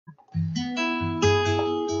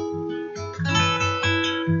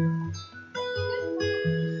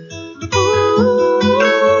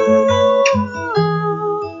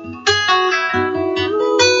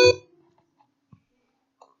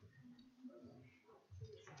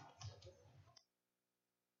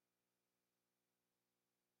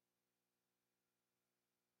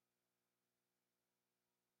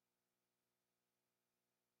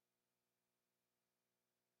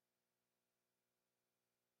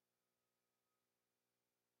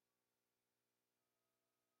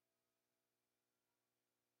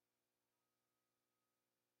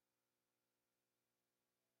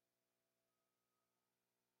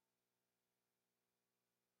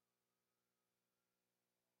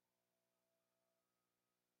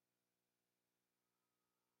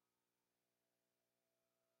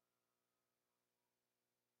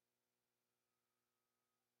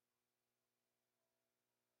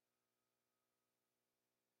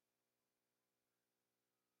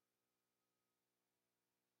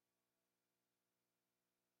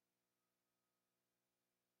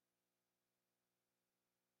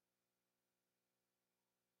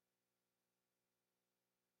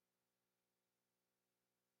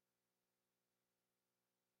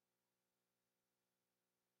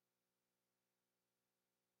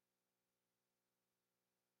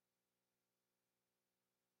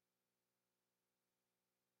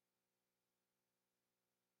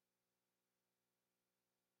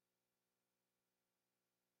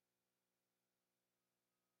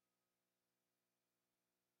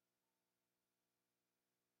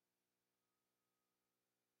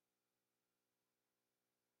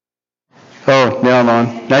Oh, now I'm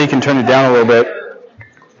on. Now you can turn it down a little bit.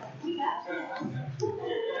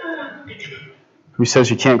 Who says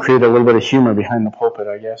you can't create a little bit of humor behind the pulpit,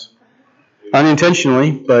 I guess.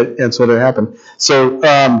 Unintentionally, but that's what happened. So,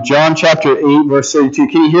 John chapter 8, verse 32.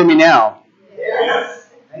 Can you hear me now? Yes.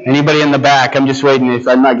 Anybody in the back? I'm just waiting. If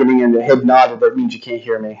I'm not getting in the head nod, that means you can't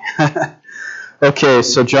hear me. Okay,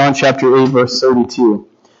 so John chapter 8, verse 32.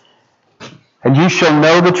 And you shall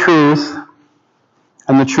know the truth,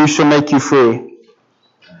 and the truth shall make you free.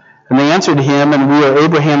 And they answered him, and we are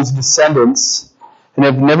Abraham's descendants, and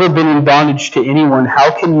have never been in bondage to anyone.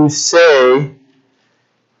 How can you say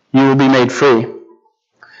you will be made free?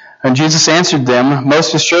 And Jesus answered them,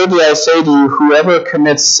 Most assuredly I say to you, whoever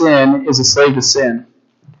commits sin is a slave to sin.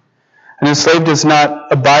 And a slave does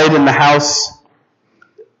not abide in the house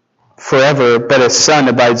forever, but a son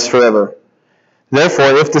abides forever.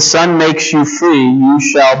 Therefore, if the Son makes you free, you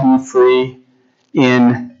shall be free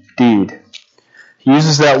indeed. He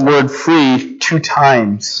uses that word free 2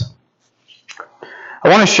 times. I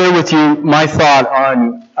want to share with you my thought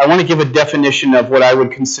on, I want to give a definition of what I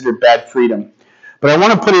would consider bad freedom. But I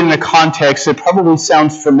want to put it in a context that probably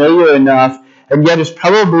sounds familiar enough, and yet is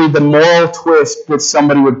probably the moral twist that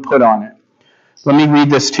somebody would put on it. Let me read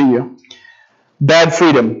this to you. Bad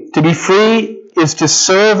freedom. To be free is to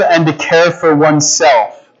serve and to care for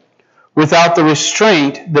oneself without the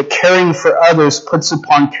restraint that caring for others puts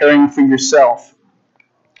upon caring for yourself.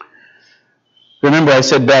 Remember, I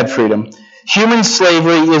said bad freedom. Human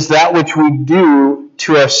slavery is that which we do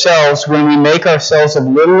to ourselves when we make ourselves of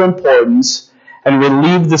little importance and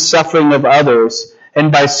relieve the suffering of others,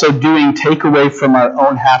 and by so doing take away from our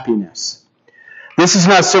own happiness. This is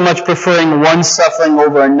not so much preferring one suffering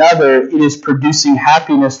over another, it is producing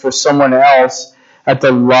happiness for someone else at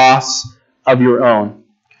the loss of your own.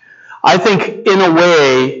 I think, in a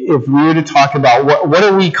way, if we were to talk about what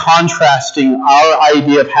are we contrasting our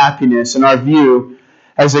idea of happiness and our view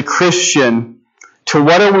as a Christian to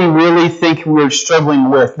what do we really think we're struggling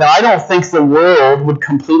with? Now, I don't think the world would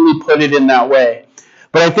completely put it in that way.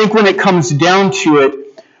 But I think when it comes down to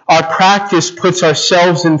it, our practice puts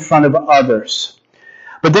ourselves in front of others.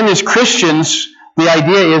 But then as Christians, the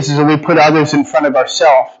idea is that we put others in front of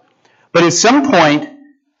ourselves. But at some point,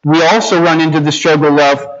 we also run into the struggle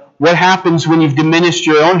of what happens when you've diminished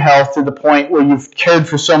your own health to the point where you've cared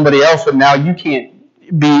for somebody else, but now you can't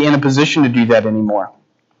be in a position to do that anymore.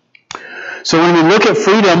 So when we look at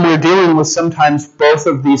freedom, we're dealing with sometimes both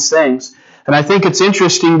of these things. And I think it's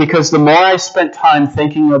interesting because the more I spent time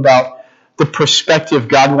thinking about the perspective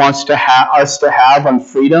God wants to us to have on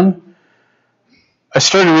freedom, I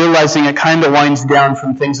started realizing it kind of winds down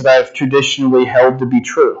from things that I've traditionally held to be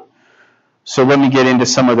true. So let me get into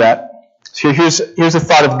some of that. So here's a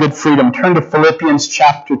thought of good freedom. Turn to Philippians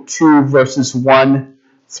chapter 2, verses 1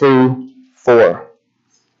 through 4.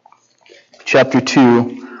 Chapter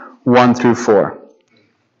 2, 1 through 4.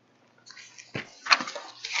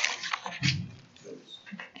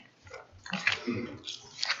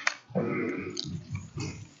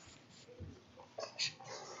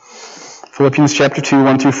 Philippians chapter 2,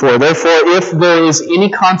 1 through 4. Therefore, if there is any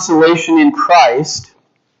consolation in Christ,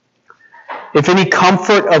 if any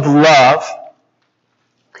comfort of love,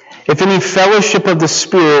 if any fellowship of the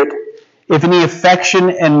Spirit, if any affection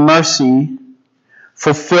and mercy,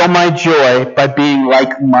 fulfill my joy by being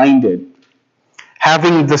like-minded,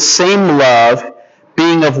 having the same love,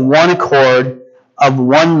 being of one accord, of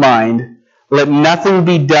one mind. Let nothing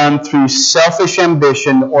be done through selfish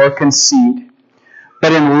ambition or conceit,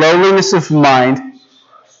 but in lowliness of mind.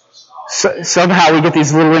 Somehow we get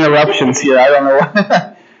these little interruptions here. I don't know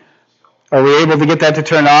why. Are we able to get that to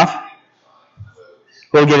turn off?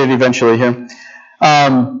 We'll get it eventually here.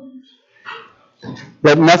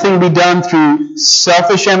 Let nothing be done through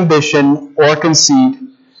selfish ambition or conceit,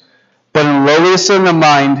 but in lowliness of the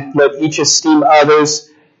mind, let each esteem others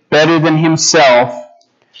better than himself.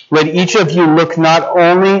 Let each of you look not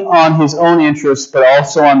only on his own interests, but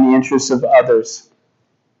also on the interests of others.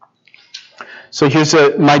 So here's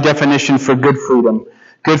my definition for good freedom.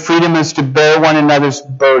 Good freedom is to bear one another's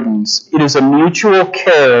burdens. It is a mutual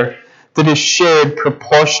care that is shared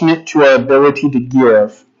proportionate to our ability to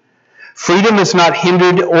give. Freedom is not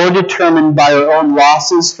hindered or determined by our own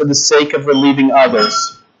losses for the sake of relieving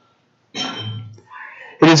others.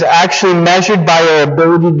 It is actually measured by our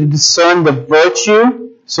ability to discern the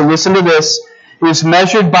virtue. So listen to this. It is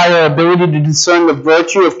measured by our ability to discern the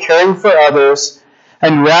virtue of caring for others,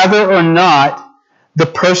 and rather or not, the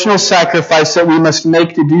personal sacrifice that we must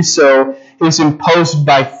make to do so is imposed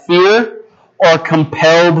by fear or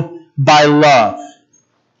compelled by love.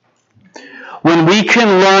 When we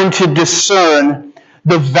can learn to discern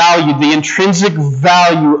the value, the intrinsic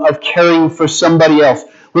value of caring for somebody else.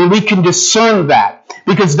 When we can discern that.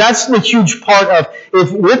 Because that's the huge part of,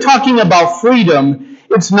 if we're talking about freedom,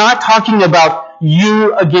 it's not talking about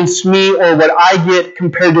you against me or what I get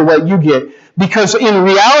compared to what you get. Because in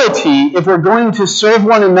reality, if we're going to serve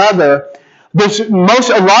one another,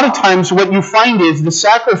 a lot of times what you find is the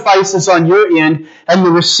sacrifice is on your end and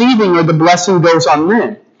the receiving or the blessing goes on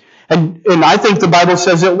them. And I think the Bible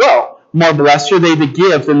says it well. More blessed are they that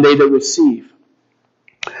give than they that receive.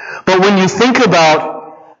 But when you think about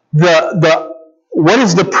what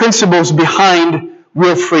is the principles behind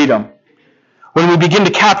real freedom? When we begin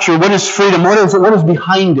to capture what is freedom, what is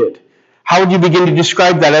behind it? How would you begin to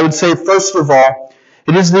describe that? I would say, first of all,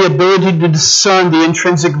 it is the ability to discern the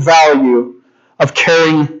intrinsic value of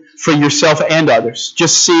caring for yourself and others,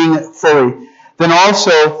 just seeing it fully. Then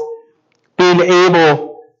also being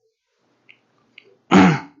able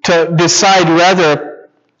to decide whether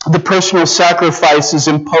the personal sacrifice is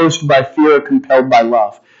imposed by fear or compelled by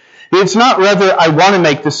love. It's not whether I want to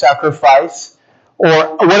make the sacrifice or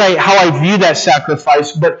how I view that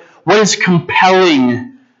sacrifice, but what is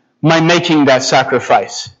compelling my making that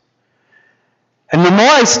sacrifice. And the more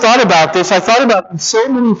I thought about this, I thought about so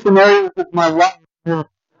many scenarios of my life where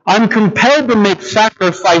I'm compelled to make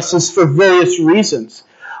sacrifices for various reasons.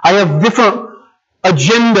 I have different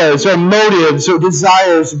agendas or motives or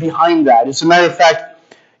desires behind that. As a matter of fact,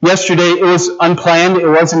 yesterday, it was unplanned, it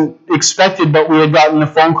wasn't expected, but we had gotten a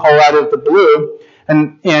phone call out of the blue,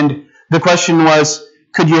 and the question was,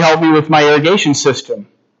 could you help me with my irrigation system?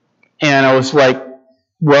 And I was like,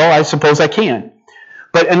 well, I suppose I can.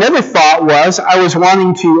 But another thought was, I was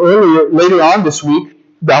wanting to, later on this week,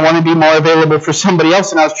 I want to be more available for somebody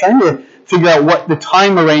else, and I was trying to figure out what the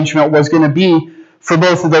time arrangement was going to be for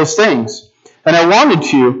both of those things. And I wanted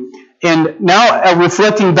to. And now,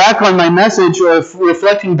 reflecting back on my message, or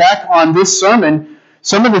reflecting back on this sermon,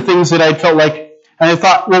 some of the things that I felt like, and I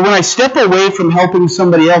thought, well, when I step away from helping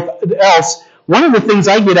somebody else, one of the things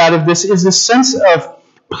I get out of this is a sense of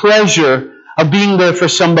pleasure of being there for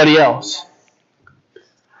somebody else.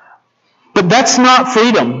 But that's not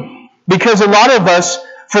freedom, because a lot of us,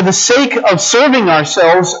 for the sake of serving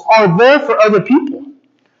ourselves, are there for other people.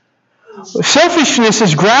 Selfishness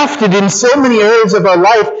is grafted in so many areas of our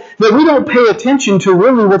life that we don't pay attention to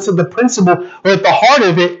really what's at the principle or at the heart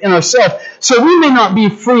of it in ourselves. So we may not be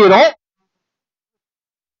free at all.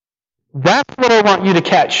 That's what I want you to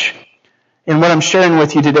catch in what I'm sharing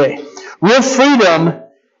with you today. Real freedom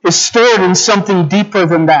is stored in something deeper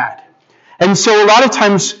than that. And so a lot of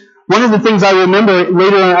times, one of the things I remember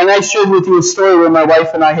later on, and I shared with you a story where my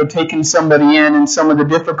wife and I had taken somebody in and some of the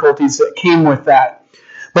difficulties that came with that.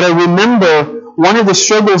 But I remember one of the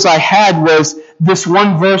struggles I had was this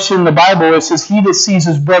one verse in the Bible where it says, he that sees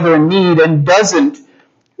his brother in need and doesn't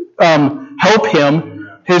help him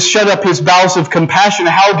has shut up his bowels of compassion.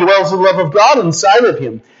 How dwells the love of God inside of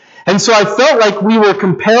him? And so I felt like we were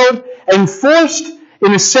compelled and forced,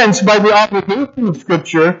 in a sense, by the obligation of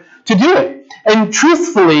Scripture to do it. And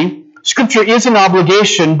truthfully, Scripture is an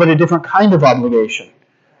obligation, but a different kind of obligation.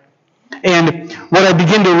 And what I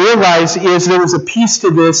begin to realize is there was a piece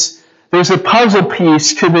to this, there's a puzzle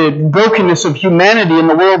piece to the brokenness of humanity in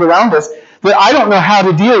the world around us that I don't know how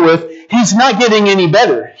to deal with. He's not getting any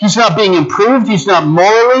better. He's not being improved. He's not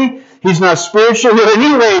morally. He's not spiritually in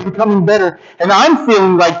any way becoming better. And I'm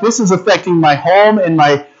feeling like this is affecting my home and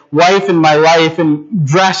my wife and my life in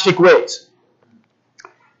drastic ways.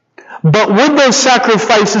 But would those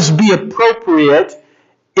sacrifices be appropriate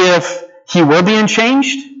if he were being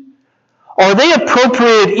changed? Are they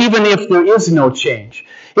appropriate even if there is no change?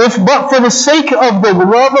 If but for the sake of the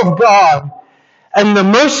love of God and the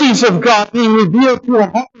mercies of God being revealed to a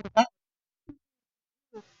heart,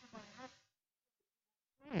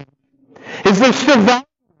 is there still value?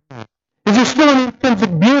 Is there still an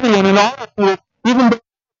intrinsic beauty and an honor to it, even though?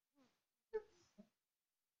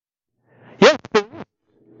 Yes, there is.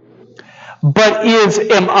 But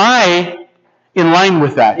am I in line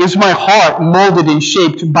with that? Is my heart molded and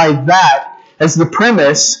shaped by that as the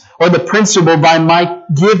premise or the principle by my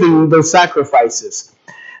giving those sacrifices?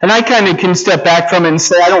 And I kind of can step back from it and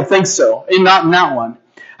say, I don't think so. And not in that one.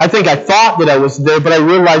 I think I thought that I was there, but I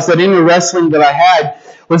realized that in the wrestling that I had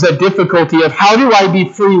was that difficulty of how do I be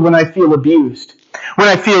free when I feel abused? When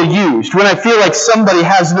I feel used? When I feel like somebody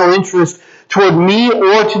has no interest toward me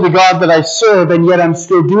or to the God that I serve, and yet I'm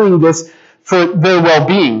still doing this for their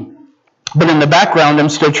well-being. But in the background, I'm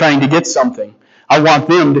still trying to get something. I want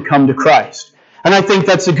them to come to Christ. And I think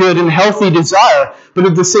that's a good and healthy desire. But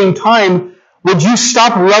at the same time, would you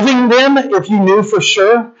stop loving them if you knew for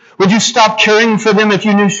sure? Would you stop caring for them if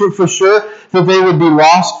you knew for sure that they would be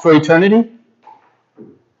lost for eternity?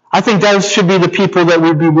 I think those should be the people that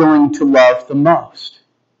we'd be willing to love the most.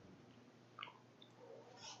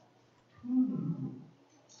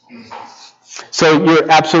 So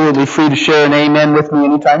you're absolutely free to share an amen with me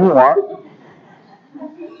anytime you want.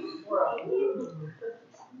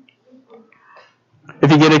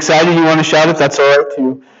 If you get excited, you want to shout it, that's all right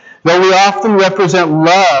too. Though we often represent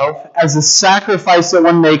love as a sacrifice that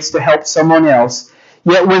one makes to help someone else,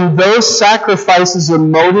 yet when those sacrifices are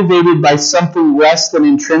motivated by something less than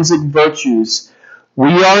intrinsic virtues,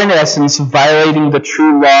 we are in essence violating the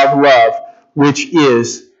true law of love, which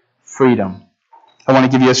is freedom. I want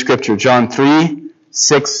to give you a scripture, John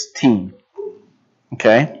 3:16.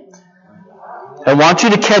 Okay? I want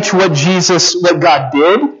you to catch what God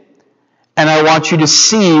did, and I want you to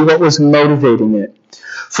see what was motivating it.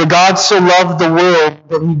 For God so loved the world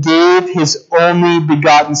that He gave His only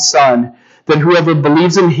begotten Son, that whoever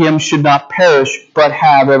believes in Him should not perish, but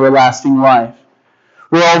have everlasting life.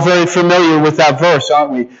 We're all very familiar with that verse,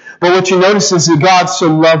 aren't we? But what you notice is that God so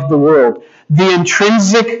loved the world. The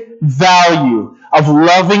intrinsic value of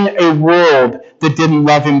loving a world that didn't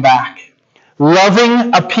love Him back.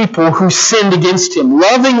 Loving a people who sinned against Him.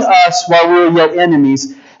 Loving us while we were yet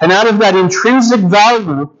enemies. And out of that intrinsic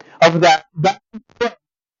value of that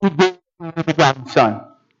He gave the begotten Son.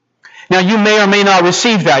 Now you may or may not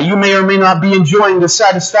receive that. You may or may not be enjoying the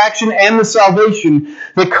satisfaction and the salvation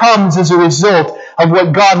that comes as a result of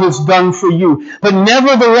what God has done for you. But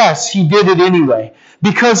nevertheless, He did it anyway.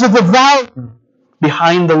 Because of the value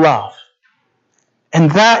behind the love. And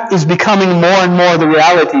that is becoming more and more the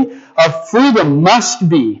reality of freedom must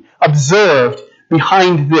be observed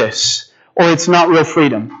behind this, or it's not real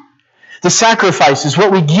freedom. The sacrifices,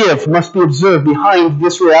 what we give, must be observed behind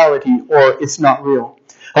this reality, or it's not real.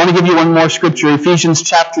 I want to give you one more scripture, Ephesians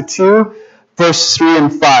chapter 2, verse 3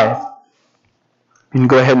 and 5. You can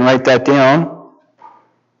go ahead and write that down.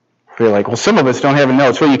 You're like, well, some of us don't have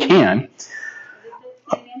notes. Well, you can.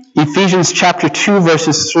 Ephesians chapter 2,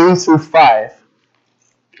 verses 3 through 5.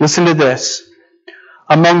 Listen to this.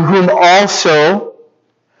 Among whom also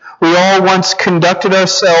we all once conducted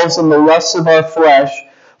ourselves in the lusts of our flesh,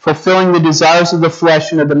 fulfilling the desires of the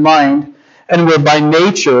flesh and of the mind, and were by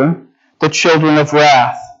nature the children of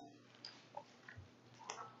wrath.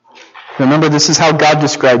 Remember, this is how God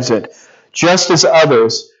describes it. Just as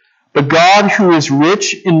others. But God, who is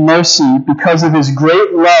rich in mercy, because of His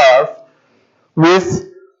great love with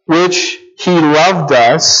which He loved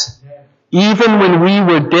us, even when we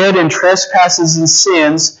were dead in trespasses and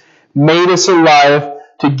sins, made us alive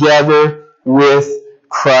together with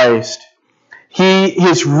Christ.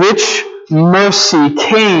 His rich mercy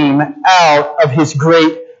came out of His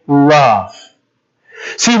great love.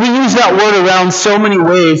 See, we use that word around so many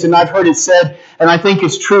ways, and I've heard it said, and I think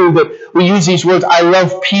it's true, that we use these words, I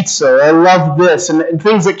love pizza, or I love this, and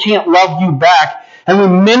things that can't love you back, and we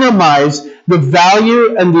minimize the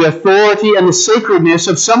value and the authority and the sacredness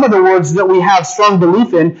of some of the words that we have strong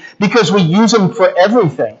belief in because we use them for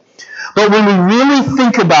everything. But when we really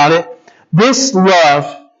think about it, this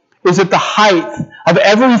love is at the height of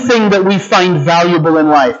everything that we find valuable in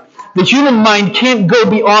life. The human mind can't go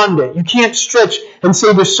beyond it. You can't stretch and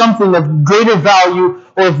say there's something of greater value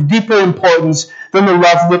or of deeper importance than the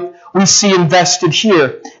love that we see invested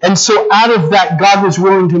here. And so out of that, God was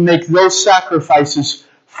willing to make those sacrifices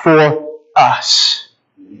for us.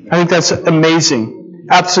 I think that's amazing.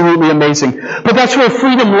 Absolutely amazing. But that's where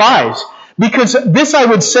freedom lies. Because this, I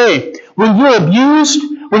would say, when you're abused,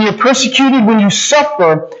 when you're persecuted, when you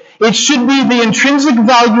suffer, it should be the intrinsic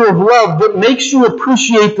value of love that makes you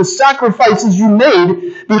appreciate the sacrifices you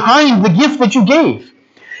made behind the gift that you gave.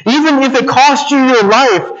 Even if it cost you your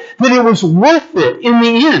life, that it was worth it in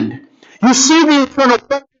the end. You see the eternal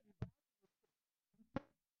purpose.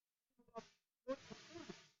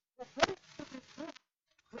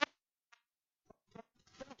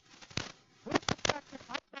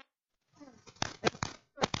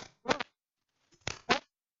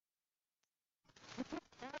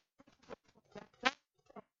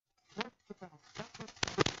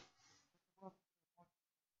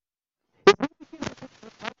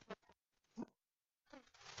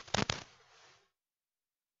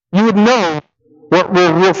 You would know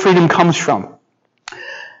where real freedom comes from.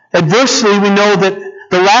 Adversely, we know that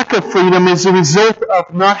the lack of freedom is a result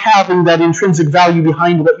of not having that intrinsic value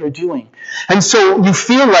behind what you're doing. And so you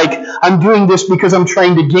feel like, I'm doing this because I'm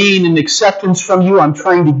trying to gain an acceptance from you. I'm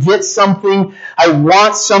trying to get something. I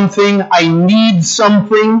want something. I need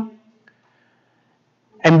something.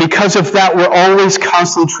 And because of that, we're always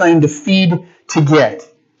constantly trying to feed to get.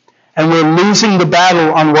 And we're losing the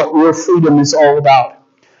battle on what real freedom is all about.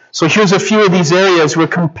 So here's a few of these areas. We're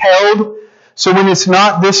compelled. So when it's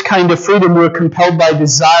not this kind of freedom, we're compelled by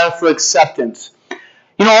desire for acceptance.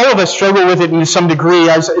 You know, all of us struggle with it in some degree.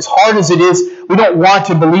 As hard as it is, we don't want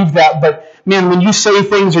to believe that. But man, when you say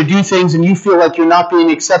things or do things and you feel like you're not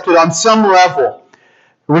being accepted on some level,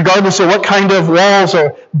 regardless of what kind of walls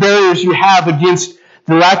or barriers you have against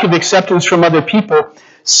the lack of acceptance from other people,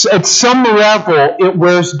 at some level it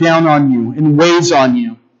wears down on you and weighs on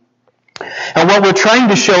you. And what we're trying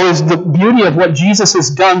to show is the beauty of what Jesus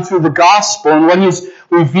has done through the gospel and what He's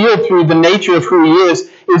revealed through the nature of who He is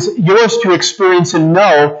yours to experience and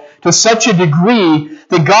know to such a degree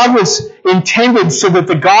that God was intended so that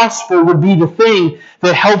the gospel would be the thing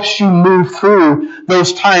that helps you move through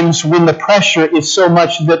those times when the pressure is so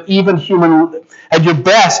much that even at your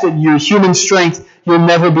best, at your human strength, you'll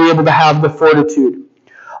never be able to have the fortitude.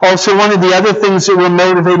 Also, one of the other things that we're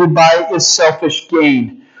motivated by is selfish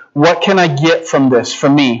gain. What can I get from this,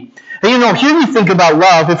 from me? And you know, here we think about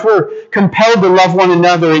love. If we're compelled to love one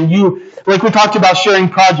another and like we talked about sharing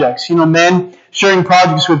projects, you know, men sharing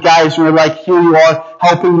projects with guys who are like, here you are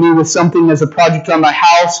helping me with something as a project on my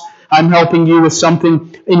house. I'm helping you with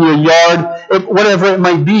something in your yard, whatever it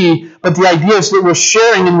might be. But the idea is that we're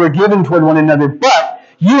sharing and we're giving toward one another. But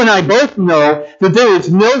you and I both know that there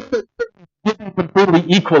is no such thing as giving completely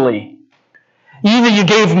equally. Either you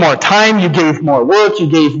gave more time, you gave more work, you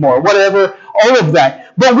gave more whatever, all of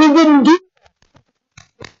that. But we didn't do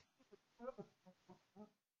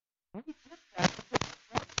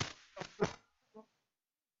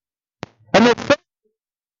and it's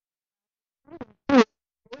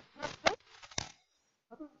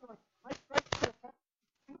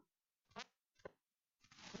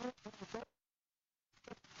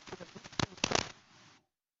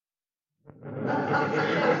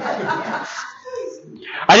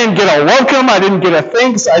I didn't get a welcome, I didn't get a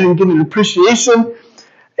thanks, I didn't get an appreciation.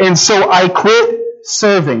 And so I quit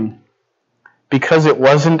serving because it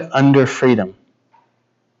wasn't under freedom.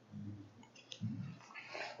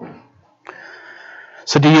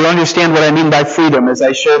 So do you understand what I mean by freedom as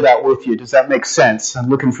I share that with you? Does that make sense? I'm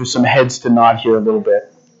looking for some heads to nod here a little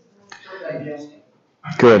bit.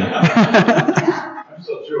 Good. I'm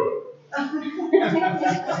so sure.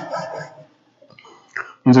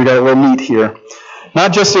 Means we got a little meat here.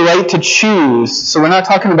 Not just the right to choose. So we're not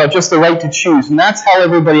talking about just the right to choose. And that's how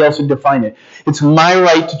everybody else would define it. It's my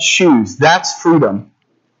right to choose. That's freedom.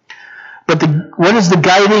 But what is the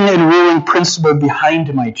guiding and ruling principle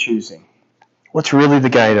behind my choosing? What's really the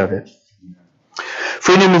guide of it?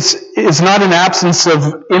 Freedom is not an absence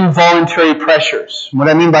of involuntary pressures. What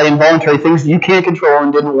I mean by involuntary, things that you can't control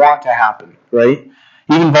and didn't want to happen, right?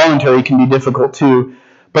 Even voluntary can be difficult too.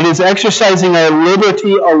 But it's exercising our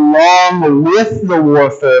liberty along with the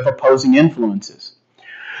warfare of opposing influences.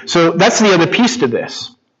 So that's the other piece to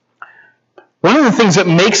this. One of the things that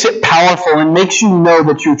makes it powerful and makes you know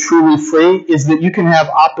that you're truly free is that you can have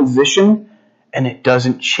opposition and it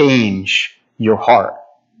doesn't change your heart.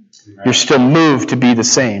 You're still moved to be the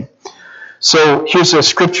same. So here's a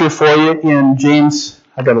scripture for you in James.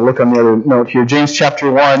 I've got to look on the other note here. James chapter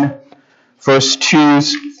 1, verse 2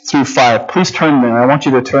 through 5. Please turn there. I want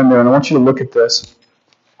you to turn there and I want you to look at this.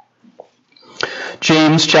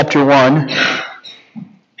 James chapter 1.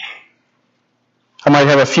 I might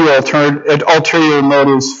have a few ulterior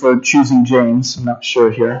motives for choosing James. I'm not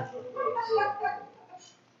sure here.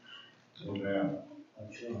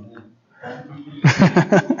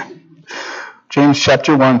 James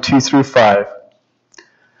chapter 1, 2 through 5.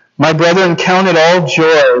 My brethren, count it all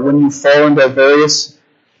joy when you fall into various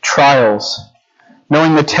trials,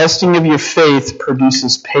 knowing the testing of your faith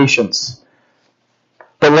produces patience.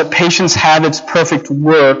 But let patience have its perfect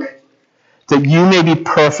work, that you may be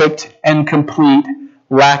perfect and complete,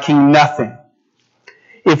 lacking nothing.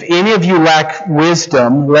 If any of you lack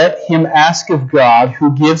wisdom, let him ask of God,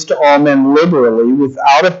 who gives to all men liberally,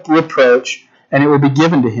 without a reproach, and it will be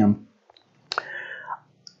given to him.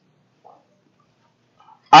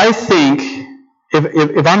 I think,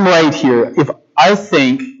 if I'm right here, I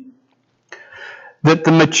think that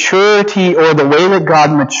the maturity or the way that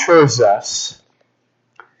God matures us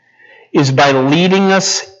is by leading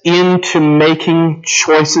us into making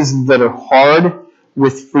choices that are hard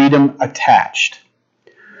with freedom attached.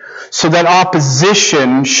 So that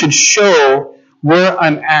opposition should show where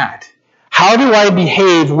I'm at. How do I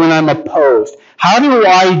behave when I'm opposed? How do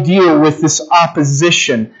I deal with this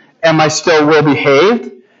opposition? Am I still well behaved?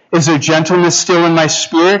 Is there gentleness still in my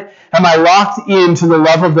spirit? Am I locked into the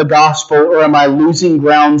love of the gospel, or am I losing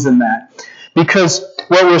grounds in that? Because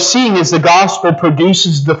what we're seeing is the gospel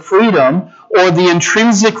produces the freedom or the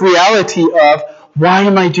intrinsic reality of, why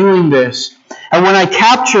am I doing this? And when I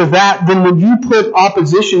capture that, then when you put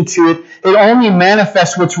opposition to it, it only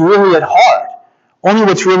manifests what's really at heart, only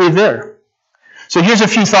what's really there. So here's a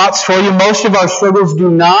few thoughts for you. Most of our struggles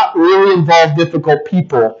do not really involve difficult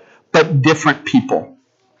people, but different people.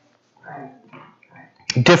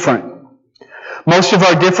 Different. Most of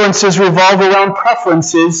our differences revolve around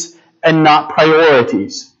preferences and not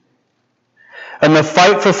priorities. And the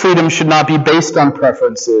fight for freedom should not be based on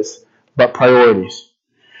preferences, but priorities.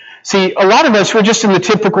 See, a lot of us, we're just in the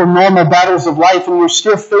typical normal battles of life, and we're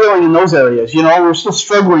still failing in those areas. We're still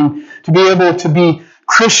struggling to be able to be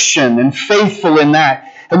Christian and faithful in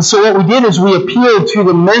that. And so what we did is we appealed to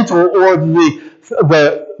the mental or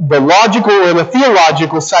the logical or the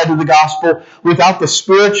theological side of the gospel without the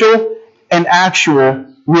spiritual and actual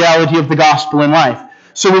reality of the gospel in life.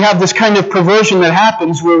 So we have this kind of perversion that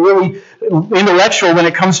happens. We're really intellectual when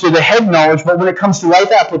it comes to the head knowledge, but when it comes to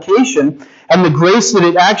life application and the grace that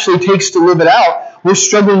it actually takes to live it out, we're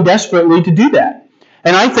struggling desperately to do that.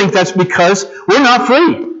 And I think that's because we're not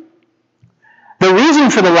free. The reason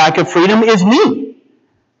for the lack of freedom is me.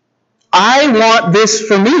 I want this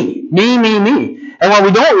for me. Me, me, me. And what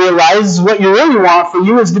we don't realize is what you really want for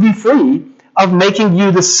you is to be free of making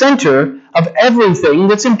you the center of everything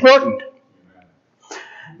that's important.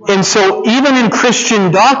 And so even in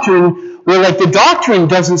Christian doctrine, where the doctrine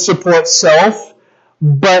doesn't support self,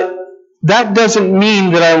 but that doesn't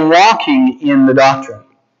mean that I'm walking in the doctrine.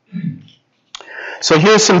 So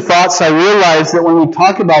here's some thoughts. I realize that when we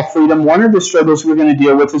talk about freedom, one of the struggles we're going to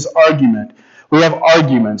deal with is argument. We have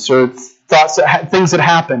arguments or things that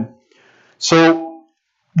happen. So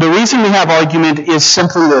the reason we have argument is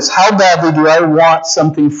simply this. How badly do I want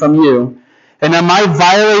something from you? And am I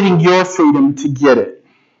violating your freedom to get it?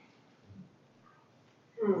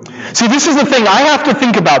 See, this is the thing. I have to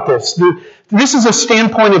think about this. This is a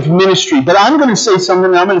standpoint of ministry. But I'm going to say something,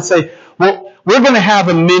 and I'm going to say, well, we're going to have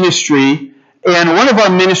a ministry, and one of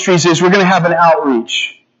our ministries is we're going to have an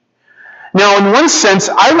outreach. Now, in one sense,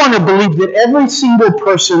 I want to believe that every single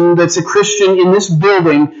person that's a Christian in this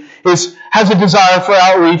building has a desire for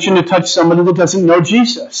outreach and to touch somebody that doesn't know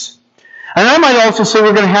Jesus. And I might also say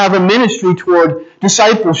we're going to have a ministry toward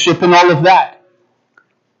discipleship and all of that.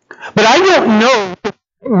 But I don't know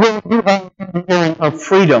where you are in the area of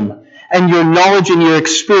freedom and your knowledge and your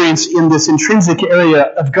experience in this intrinsic area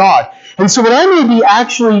of God. And so what I may be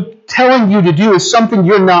actually telling you to do is something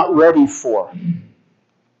you're not ready for.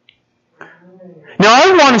 Now,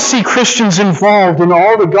 I want to see Christians involved in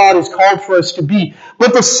all that God has called for us to be.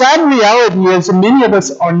 But the sad reality is that many of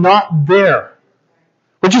us are not there.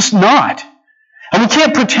 We're just not. And we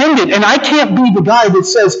can't pretend it. And I can't be the guy that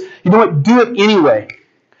says, you know what, do it anyway.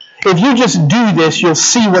 If you just do this, you'll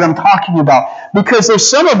see what I'm talking about. Because there's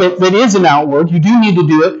some of it that is an outward. You do need to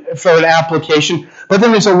do it for an application. But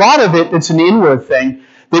then there's a lot of it that's an inward thing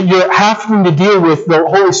that you're having to deal with. The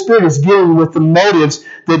Holy Spirit is dealing with the motives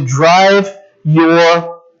that drive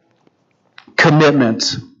your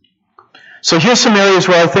commitments. So here's some areas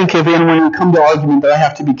where I think of, and when we come to argument, that I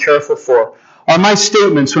have to be careful for. Are my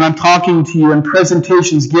statements when I'm talking to you in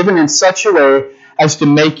presentations given in such a way as to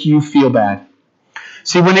make you feel bad?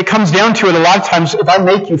 See, when it comes down to it, a lot of times, if I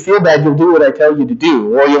make you feel bad, you'll do what I tell you to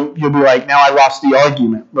do. Or you'll be like, now I lost the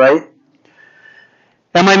argument, right?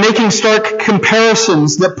 Am I making stark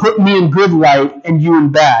comparisons that put me in good light and you in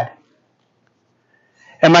bad?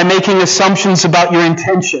 Am I making assumptions about your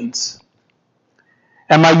intentions?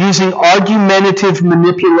 Am I using argumentative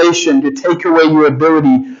manipulation to take away your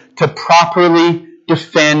ability to properly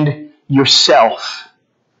defend yourself?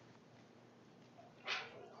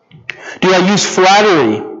 Do I use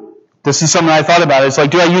flattery? This is something I thought about. It's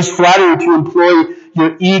like, do I use flattery to employ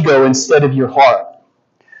your ego instead of your heart?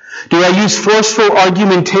 Do I use forceful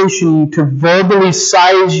argumentation to verbally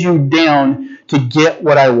size you down to get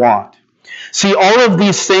what I want? See, all of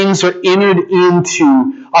these things are entered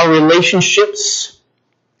into our relationships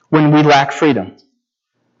when we lack freedom.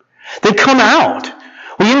 They come out.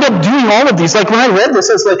 We end up doing all of these. Like when I read this,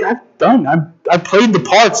 I was like, I've played the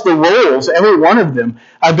parts, the roles, every one of them.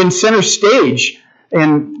 I've been center stage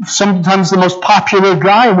and sometimes the most popular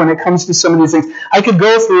guy when it comes to some of these things. I could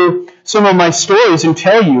go through some of my stories and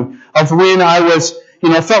tell you of when I was,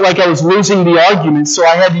 felt like I was losing the argument, so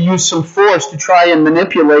I had to use some force to try and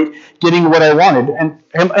manipulate getting what I wanted. And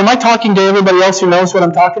am I talking to everybody else who knows what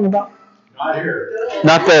I'm talking about? Not here.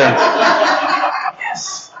 Not there.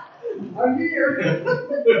 Yes. I'm here.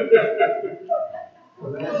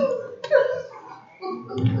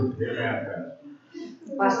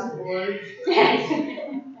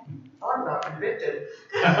 I'm not convicted.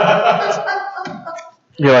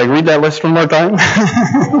 You're like, read that list one more time?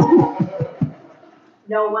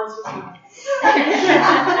 No, once was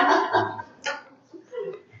enough.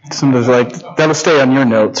 Somebody's like, that'll stay on your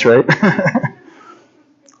notes, right?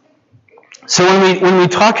 So when we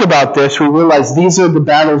talk about this, we realize these are the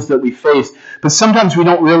battles that we face. But sometimes we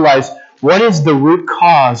don't realize what is the root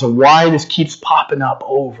cause of why this keeps popping up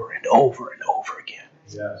over and over and over again.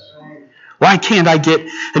 Yes. Why can't I get...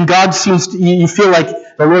 And God seems to... You feel like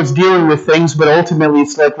the Lord's dealing with things, but ultimately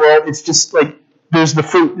it's like, well, it's just like there's the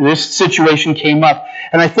fruit. This situation came up.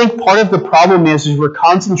 And I think part of the problem is we're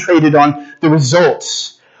concentrated on the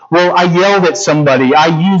results. Well, I yelled at somebody.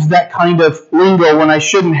 I used that kind of lingo when I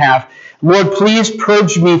shouldn't have. Lord, please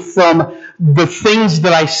purge me from the things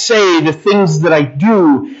that I say, the things that I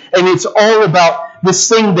do. And it's all about this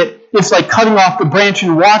thing that it's like cutting off the branch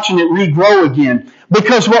and watching it regrow again.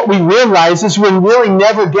 Because what we realize is we're really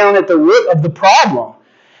never down at the root of the problem.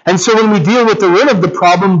 And so when we deal with the root of the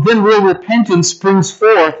problem, then real repentance springs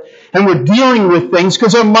forth. And we're dealing with things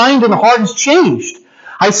because our mind and heart has changed.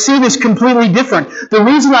 I see this completely different. The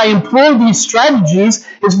reason I employ these strategies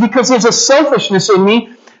is because there's a selfishness in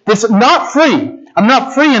me that's not free. I'm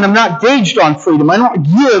not free and I'm not gauged on freedom. I don't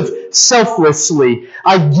give selflessly.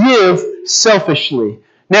 I give selfishly.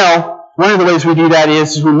 Now, one of the ways we do that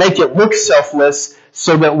is we make it look selfless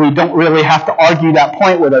so that we don't really have to argue that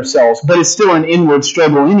point with ourselves. But it's still an inward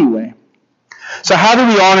struggle anyway. So how do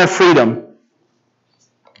we honor freedom?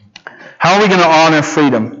 How are we going to honor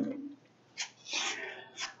freedom?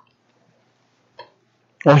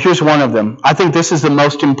 Well, here's one of them. I think this is the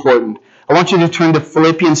most important. I want you to turn to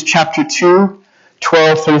Philippians chapter 2,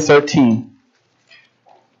 12 through 13.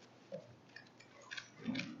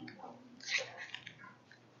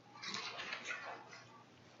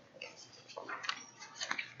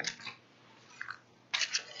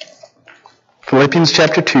 Philippians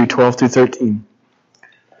chapter 2, 12 through 13.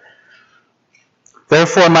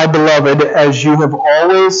 Therefore, my beloved, as you have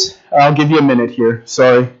always... I'll give you a minute here.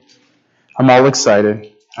 Sorry. I'm all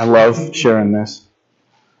excited. I love sharing this.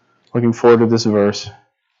 Looking forward to this verse.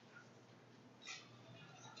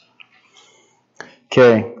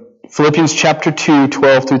 Okay. Philippians chapter 2,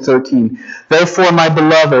 12 through 13. Therefore, my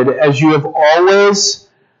beloved, as you have always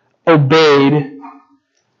obeyed,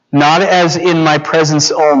 not as in my presence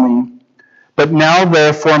only, but now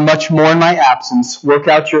therefore much more in my absence, work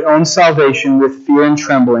out your own salvation with fear and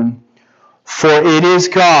trembling. For it is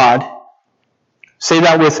God, say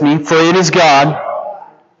that with me, for it is God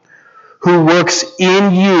who works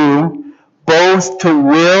in you both to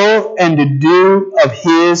will and to do of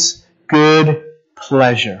His good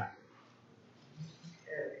pleasure.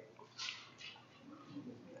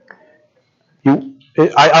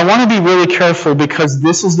 I want to be really careful because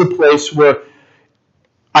this is the place where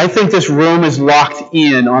I think this room is locked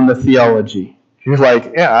in on the theology. You're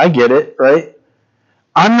like, yeah, I get it, right?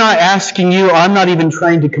 I'm not asking you, I'm not even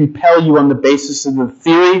trying to compel you on the basis of the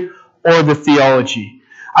theory or the theology.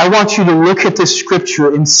 I want you to look at this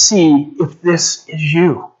scripture and see if this is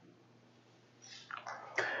you.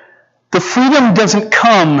 The freedom doesn't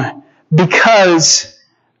come because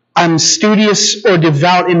I'm studious or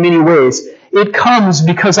devout in many ways. It comes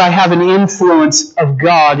because I have an influence of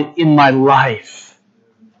God in my life.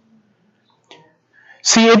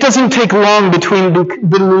 See, it doesn't take long between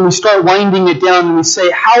when we start winding it down and we say,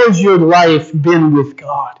 how has your life been with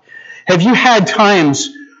God? Have you had times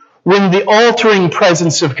when the altering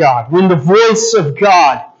presence of God, when the voice of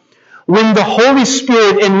God, when the Holy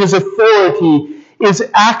Spirit and His authority is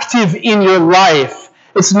active in your life?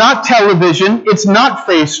 It's not television, it's not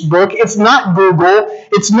Facebook, it's not Google,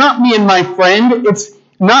 it's not me and my friend, it's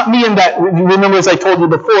not me and that, remember as I told you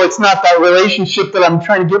before, it's not that relationship that I'm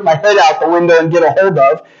trying to get my head out the window and get a hold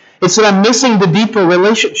of. It's that I'm missing the deeper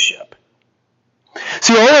relationship.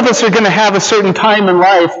 See, all of us are going to have a certain time in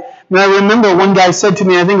life. And I remember one guy said to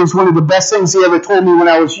me, I think it was one of the best things he ever told me when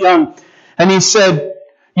I was young. And he said,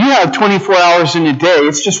 you have 24 hours in a day.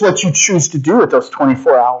 It's just what you choose to do with those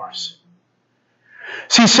 24 hours.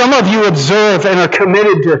 See, some of you observe and are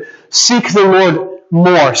committed to seek the Lord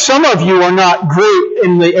more. Some of you are not great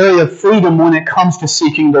in the area of freedom when it comes to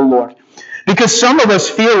seeking the Lord. Because some of us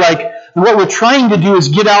feel like what we're trying to do is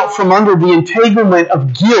get out from under the entanglement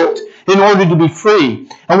of guilt in order to be free.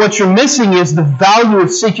 And what you're missing is the value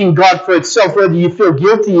of seeking God for itself, whether you feel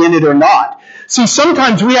guilty in it or not. See,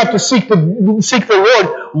 sometimes we have to seek the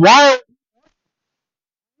Lord while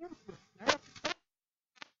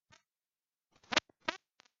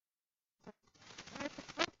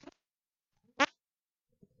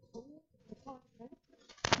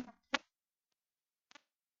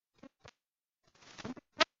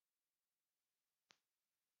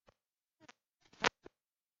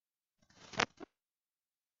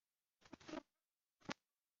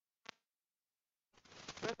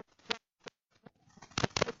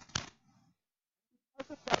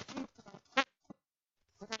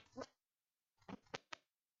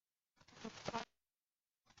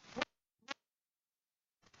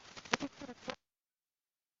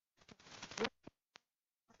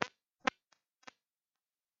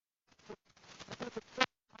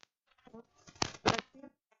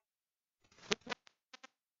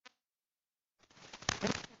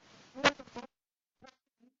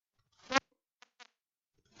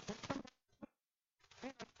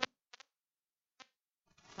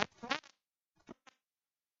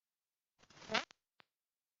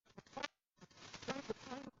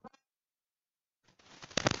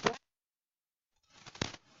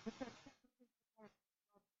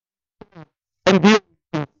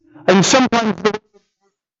And sometimes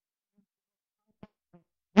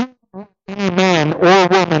any man or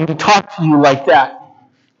woman to talk to you like that.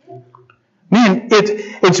 Man,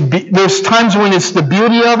 there's times when it's the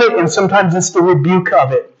beauty of it, and sometimes it's the rebuke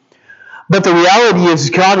of it. But the reality is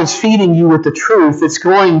God is feeding you with the truth. It's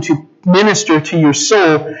going to minister to your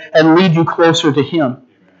soul and lead you closer to Him.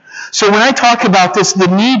 So when I talk about this, the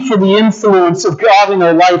need for the influence of God in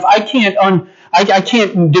our life, I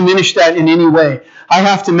can't diminish that in any way. I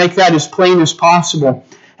have to make that as plain as possible.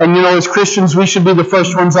 And as Christians, we should be the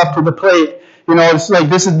first ones up to the plate. It's like,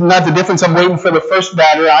 this is not the difference. I'm waiting for the first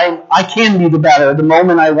batter. I can be the batter the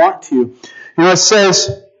moment I want to. It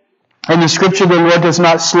says in the Scripture, the Lord does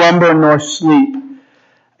not slumber nor sleep.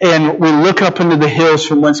 And we look up into the hills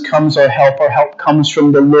from whence comes our help. Our help comes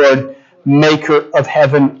from the Lord, maker of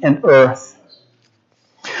heaven and earth.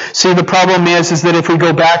 See, the problem is that if we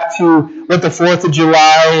go back to what the 4th of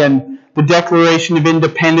July and the Declaration of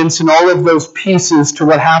Independence and all of those pieces to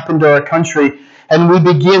what happened to our country, and we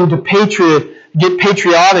begin to get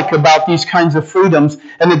patriotic about these kinds of freedoms,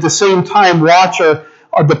 and at the same time watch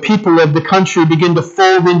the people of the country begin to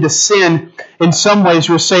fold into sin, in some ways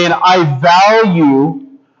we're saying, I value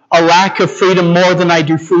a lack of freedom more than I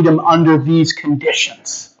do freedom under these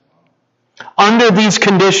conditions. Under these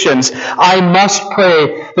conditions, I must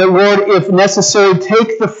pray that, Lord, if necessary,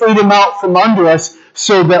 take the freedom out from under us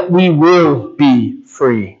so that we will be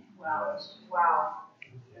free. Wow.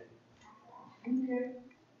 Okay.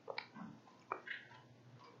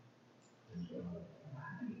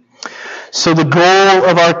 So the goal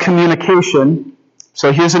of our communication,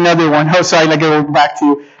 so here's another one. Oh, sorry, I go back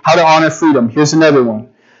to how to honor freedom. Here's another one.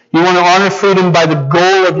 You want to honor freedom by the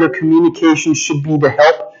goal of your communication should be to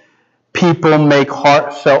help people make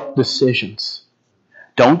heartfelt decisions.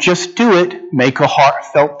 Don't just do it, make a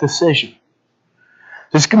heartfelt decision.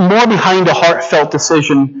 There's more behind a heartfelt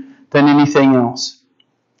decision than anything else.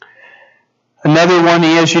 Another one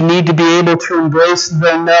is you need to be able to embrace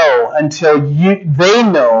their no until they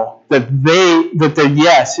know that their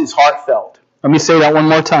yes is heartfelt. Let me say that one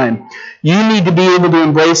more time. You need to be able to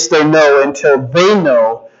embrace their no until they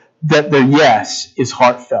know that their yes is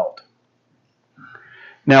heartfelt.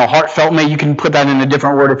 Now, heartfelt, you can put that in a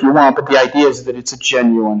different word if you want, but the idea is that it's a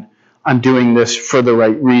genuine, I'm doing this for the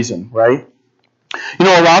right reason, right?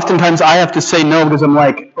 Oftentimes I have to say no because I'm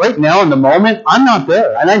like, right now in the moment, I'm not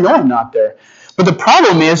there, and I know I'm not there. But the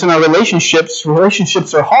problem is in our relationships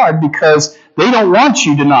are hard because they don't want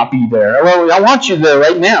you to not be there. Well, I want you there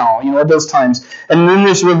right now, at those times. And then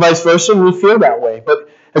there's vice versa, and we feel that way. But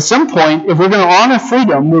at some point, if we're going to honor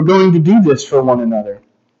freedom, we're going to do this for one another.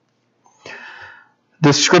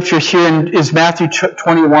 The scripture here is Matthew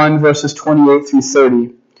 21, verses 28 through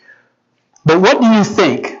 30. But what do you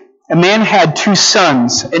think? A man had 2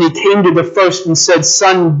 sons, and he came to the first and said,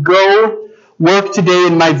 Son, go work today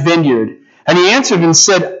in my vineyard. And he answered and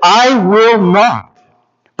said, I will not.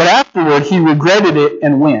 But afterward he regretted it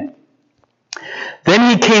and went. Then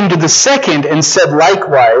he came to the second and said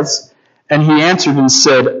likewise, and he answered and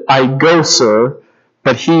said, I go, sir.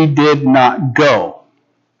 But he did not go.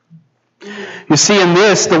 You see, in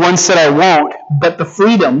this, the one said, I won't, but the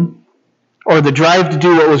freedom or the drive to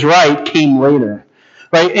do what was right came later.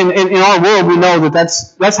 Right? In our world, we know that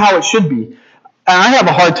that's how it should be. And I have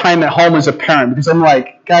a hard time at home as a parent because I'm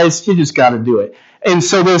like, guys, you just got to do it. And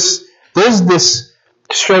so there's this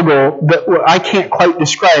struggle that I can't quite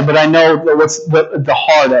describe, but I know what's the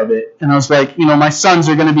heart of it. And I was like, my sons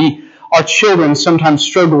are going to be, our children sometimes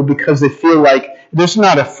struggle because they feel like there's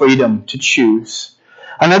not a freedom to choose.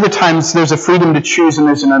 And other times there's a freedom to choose and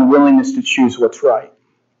there's an unwillingness to choose what's right.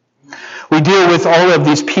 We deal with all of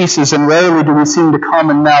these pieces, and rarely do we seem to come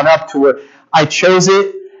and mount up to where I chose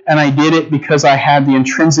it and I did it because I had the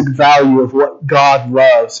intrinsic value of what God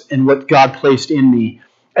loves and what God placed in me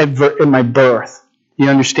in my birth. You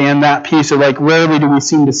understand that piece? Rarely do we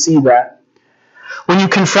seem to see that. When you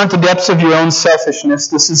confront the depths of your own selfishness,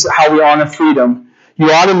 this is how we honor freedom.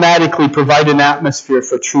 You automatically provide an atmosphere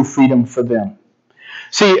for true freedom for them.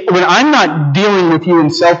 See, when I'm not dealing with you in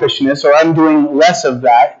selfishness, or I'm doing less of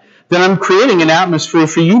that, then I'm creating an atmosphere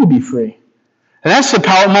for you to be free. And that's one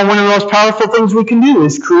of the most powerful things we can do,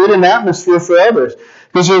 is create an atmosphere for others.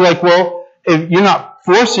 Because they're like, well, if you're not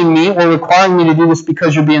forcing me or requiring me to do this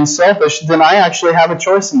because you're being selfish, then I actually have a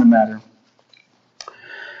choice in the matter.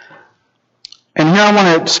 And here I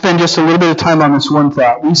want to spend just a little bit of time on this one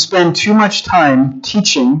thought. We spend too much time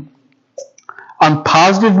teaching on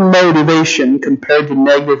positive motivation compared to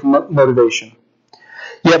negative motivation.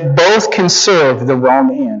 Yet both can serve the wrong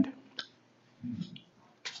end.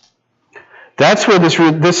 That's where this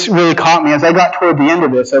really caught me. As I got toward the end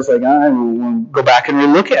of this, I was like, I want to go back and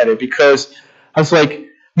relook at it, because I was like,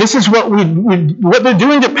 this is what what they're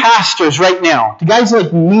doing to pastors right now, to guys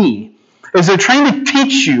like me, is they're trying to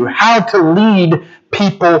teach you how to lead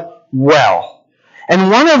people well.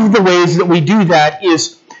 And one of the ways that we do that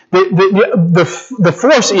is the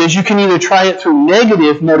force is you can either try it through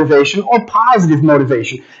negative motivation or positive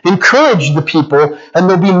motivation. Encourage the people and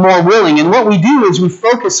they'll be more willing. And what we do is we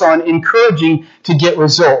focus on encouraging to get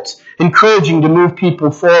results, encouraging to move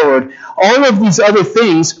people forward, all of these other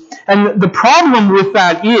things. And the problem with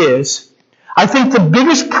that is, I think the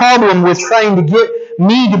biggest problem with trying to get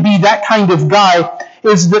me to be that kind of guy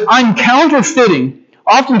is that I'm counterfeiting.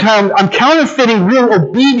 Oftentimes, I'm counterfeiting real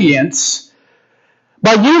obedience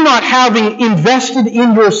by you not having invested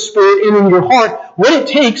in your spirit and in your heart what it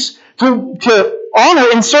takes to honor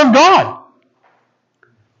and serve God.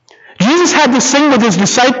 Jesus had this thing with his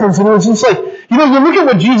disciples, and it was just like, you look at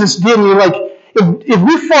what Jesus did, and you're like, if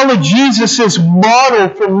we follow Jesus' model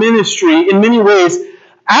for ministry in many ways,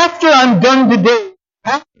 after I'm done today,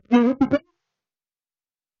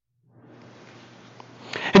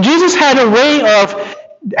 and Jesus had a way of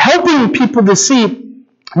helping people to see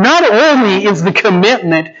not only is the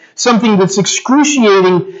commitment something that's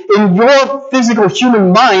excruciating in your physical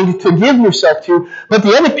human mind to give yourself to, but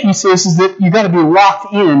the other piece is that you've got to be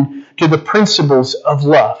locked in to the principles of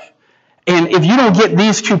love. And if you don't get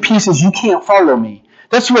these two pieces, you can't follow me.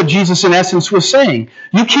 That's what Jesus in essence was saying.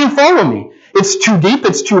 You can't follow me. It's too deep,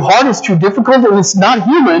 it's too hard, it's too difficult, and it's not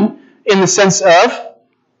human in the sense of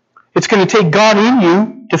it's going to take God in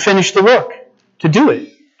you to finish the work, to do it.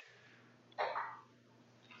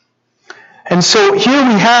 And so here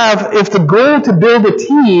we have, if the goal to build a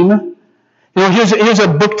team, here's a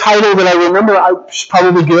book title that I remember, it's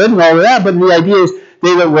probably good and all of that, but the idea is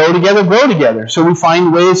they that row together, grow together. So we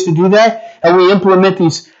find ways to do that, and we implement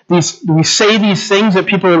we say these things that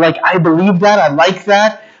people are like, I believe that, I like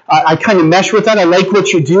that, I kind of mesh with that, I like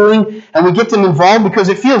what you're doing, and we get them involved because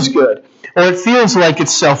it feels good, or it feels like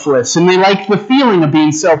it's selfless, and they like the feeling of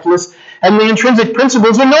being selfless, and the intrinsic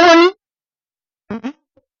principles are no one.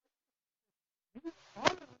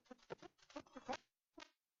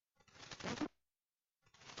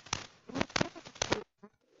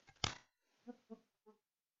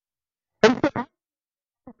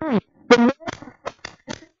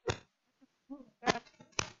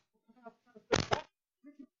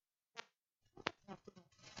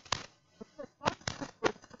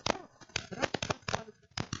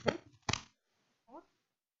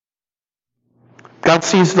 God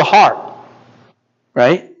sees the heart,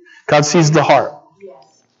 right? God sees the heart.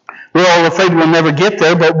 Yes. We're all afraid we'll never get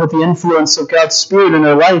there, but with the influence of God's Spirit in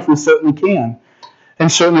our life, we certainly can, and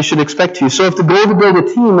certainly should expect to. So if the goal to build a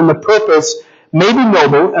team and the purpose may be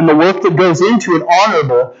noble, and the work that goes into it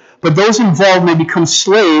honorable, but those involved may become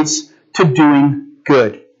slaves to doing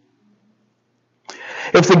good.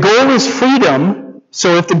 If the goal is freedom,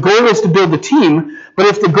 so if the goal is to build a team, but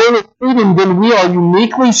if the goal is freedom, then we are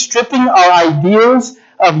uniquely stripping our ideals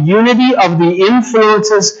of unity of the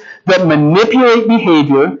influences that manipulate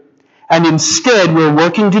behavior, and instead we're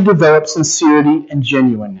working to develop sincerity and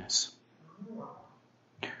genuineness.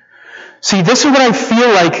 See, this is what I feel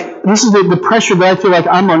like, this is the pressure that I feel like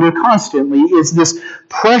I'm under constantly, is this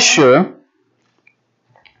pressure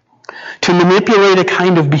to manipulate a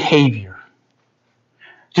kind of behavior.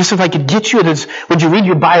 Just if I could get you to this, would you read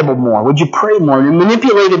your Bible more? Would you pray more? And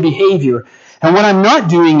manipulate a behavior. And what I'm not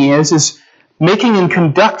doing is making and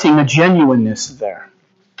conducting a genuineness there.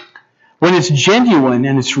 When it's genuine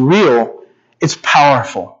and it's real, it's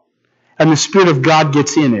powerful. And the Spirit of God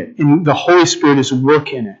gets in it. And the Holy Spirit is at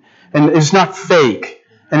work in it. And it's not fake.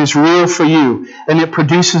 And it's real for you. And it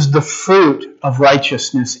produces the fruit of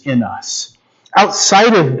righteousness in us.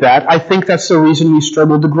 Outside of that, I think that's the reason we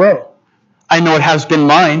struggle to grow. I know it has been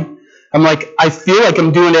mine. I'm like, I feel like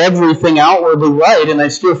I'm doing everything outwardly right, and I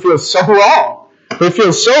still feel so wrong. It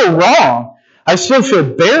feels so wrong. I still feel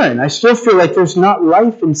barren. I still feel like there's not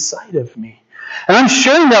life inside of me. And I'm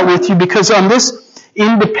sharing that with you because on this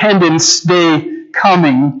Independence Day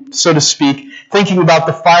coming, so to speak, thinking about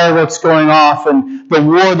the fireworks going off and the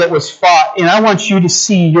war that was fought, and I want you to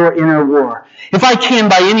see your inner war. If I can,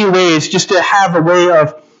 by any ways, just to have a way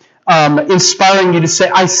of inspiring you to say,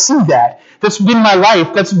 I see that. That's been my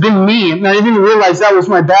life. That's been me. And I didn't realize that was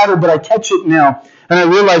my battle, but I catch it now. And I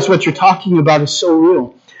realize what you're talking about is so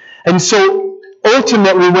real. And so,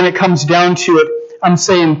 ultimately, when it comes down to it, I'm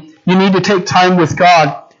saying you need to take time with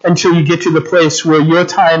God until you get to the place where your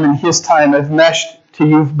time and His time have meshed till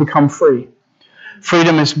you've become free.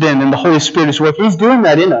 Freedom has been, and the Holy Spirit is working. He's doing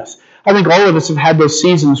that in us. I think all of us have had those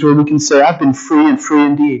seasons where we can say, I've been free and free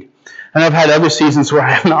indeed. And I've had other seasons where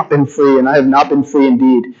I have not been free and I have not been free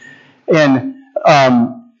indeed. And,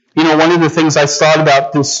 one of the things I thought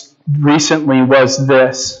about this recently was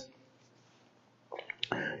this.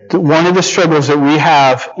 One of the struggles that we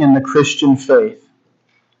have in the Christian faith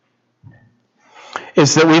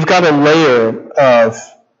is that we've got a layer of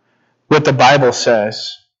what the Bible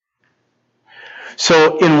says.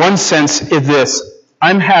 So in one sense, it's this.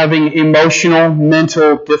 I'm having emotional,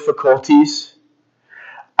 mental difficulties.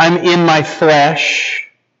 I'm in my flesh,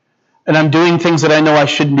 and I'm doing things that I know I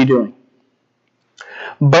shouldn't be doing.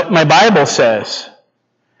 But my Bible says,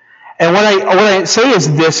 and what I say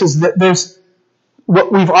is this, is that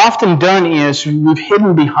what we've often done is we've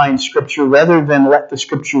hidden behind Scripture rather than let the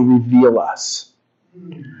Scripture reveal us.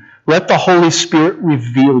 Let the Holy Spirit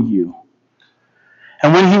reveal you.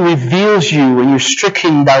 And when He reveals you and you're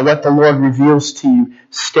stricken by what the Lord reveals to you,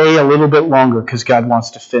 stay a little bit longer because God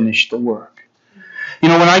wants to finish the work.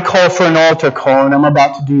 When I call for an altar call, and I'm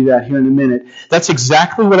about to do that here in a minute, that's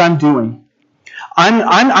exactly what I'm doing. I'm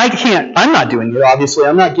not doing it, obviously.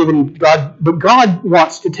 I'm not giving God, but God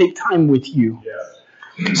wants to take time with you.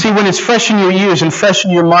 Yeah. See, when it's fresh in your ears and fresh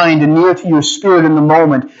in your mind and near to your spirit in the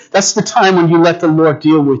moment, that's the time when you let the Lord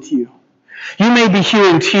deal with you. You may be here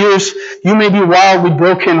in tears. You may be wildly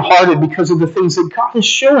broken-hearted because of the things that God is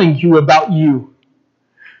showing you about you.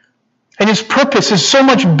 And His purpose is so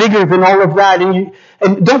much bigger than all of that.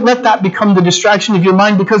 And don't let that become the distraction of your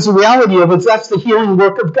mind, because the reality of it is that's the healing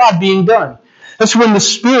work of God being done. That's when your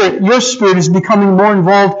spirit is becoming more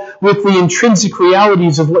involved with the intrinsic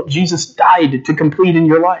realities of what Jesus died to complete in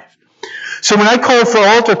your life. So when I call for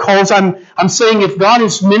altar calls, I'm saying if God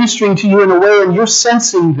is ministering to you in a way and you're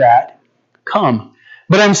sensing that, come.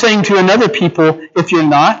 But I'm saying to another people, if you're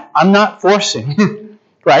not, I'm not forcing,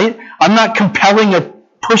 right? I'm not compelling or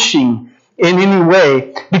pushing in any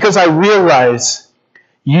way, because I realize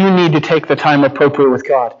you need to take the time appropriate with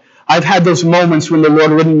God. I've had those moments when the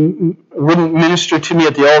Lord wouldn't minister to me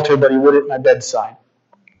at the altar, but He would at my bedside.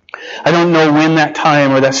 I don't know when that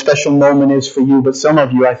time or that special moment is for you, but some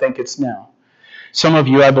of you, I think it's now. Some of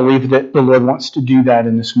you, I believe that the Lord wants to do that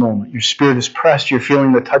in this moment. Your spirit is pressed, you're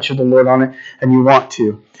feeling the touch of the Lord on it, and you want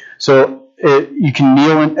to. So you can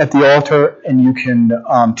kneel at the altar and you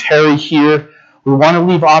can tarry here. We want to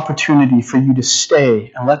leave opportunity for you to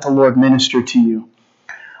stay and let the Lord minister to you.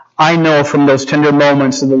 I know from those tender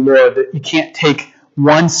moments of the Lord that you can't take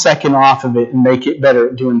 1 second off of it and make it better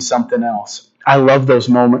at doing something else. I love those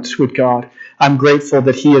moments with God. I'm grateful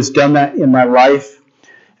that He has done that in my life.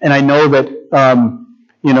 And I know that,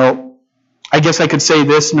 I guess I could say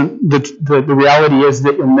this, the reality is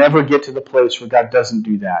that you'll never get to the place where God doesn't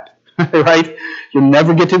do that, right? You'll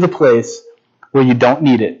never get to the place where you don't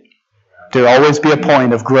need it. There'll always be a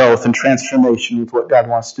point of growth and transformation with what God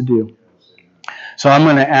wants to do. So I'm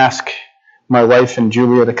going to ask my wife and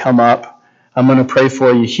Julia to come up. I'm going to pray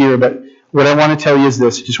for you here, but what I want to tell you is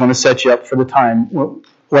this. I just want to set you up for the time.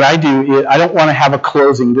 What I do is I don't want to have a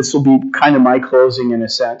closing. This will be kind of my closing in a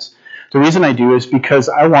sense. The reason I do is because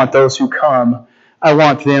I want those who come, I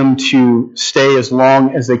want them to stay as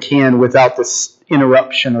long as they can without this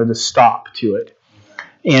interruption or the stop to it.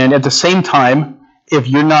 And at the same time, if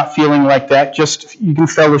you're not feeling like that, you can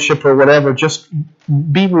fellowship or whatever, just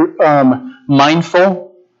be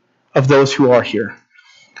mindful of those who are here.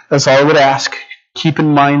 That's all I would ask. Keep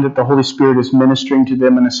in mind that the Holy Spirit is ministering to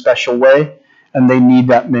them in a special way, and they need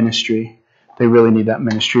that ministry. They really need that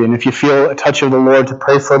ministry. And if you feel a touch of the Lord to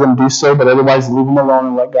pray for them, do so, but otherwise leave them alone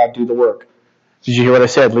and let God do the work. Did you hear what I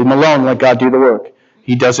said? Leave them alone and let God do the work.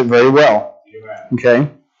 He does it very well. Okay?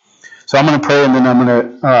 So I'm going to pray, and then I'm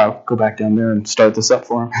going to go back down there and start this up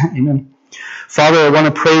for him. Amen. Father, I want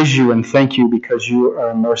to praise you and thank you because you are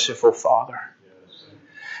a merciful Father.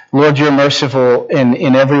 Lord, you're merciful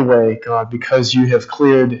in every way, God, because you have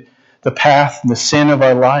cleared the path and the sin of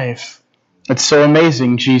our life. It's so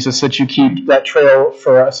amazing, Jesus, that you keep that trail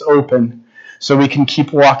for us open so we can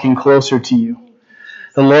keep walking closer to you.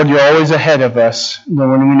 The Lord, you're always ahead of us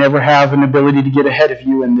when we never have an ability to get ahead of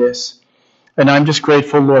you in this. And I'm just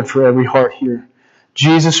grateful, Lord, for every heart here.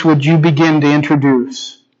 Jesus, would you begin to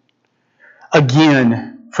introduce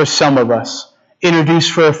again for some of us, introduce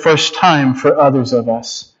for a first time for others of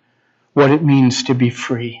us, what it means to be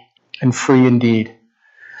free and free indeed.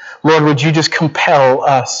 Lord, would you just compel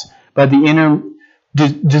us by the inner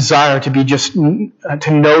desire to be just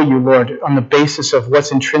to know you, Lord, on the basis of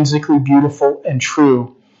what's intrinsically beautiful and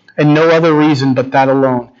true, and no other reason but that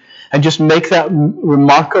alone. And just make that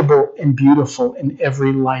remarkable and beautiful in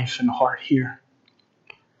every life and heart here.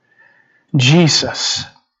 Jesus,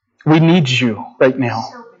 we need you right now.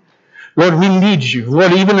 Lord, we need you.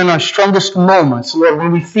 Lord, even in our strongest moments, Lord,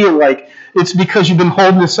 when we feel like it's because you've been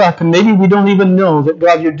holding us up, and maybe we don't even know that,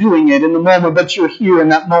 God, you're doing it in the moment, but you're here in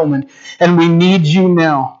that moment, and we need you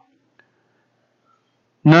now.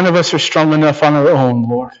 None of us are strong enough on our own,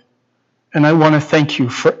 Lord. And I want to thank you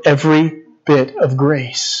for every bit of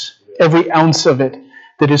grace, every ounce of it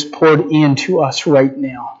that is poured into us right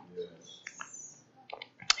now.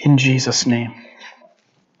 In Jesus' name.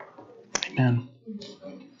 Amen.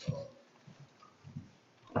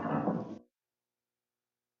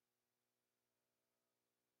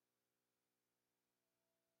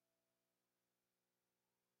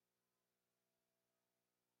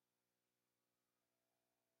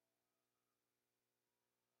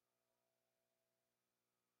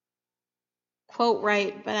 Quote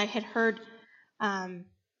right, but I had heard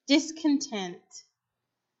discontent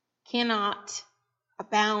cannot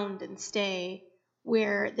abound and stay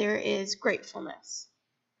where there is gratefulness.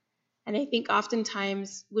 And I think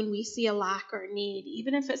oftentimes when we see a lack or a need,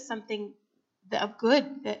 even if it's something of good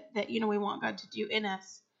that we want God to do in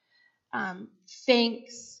us,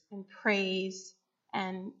 thanks and praise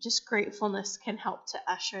and just gratefulness can help to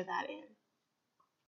usher that in.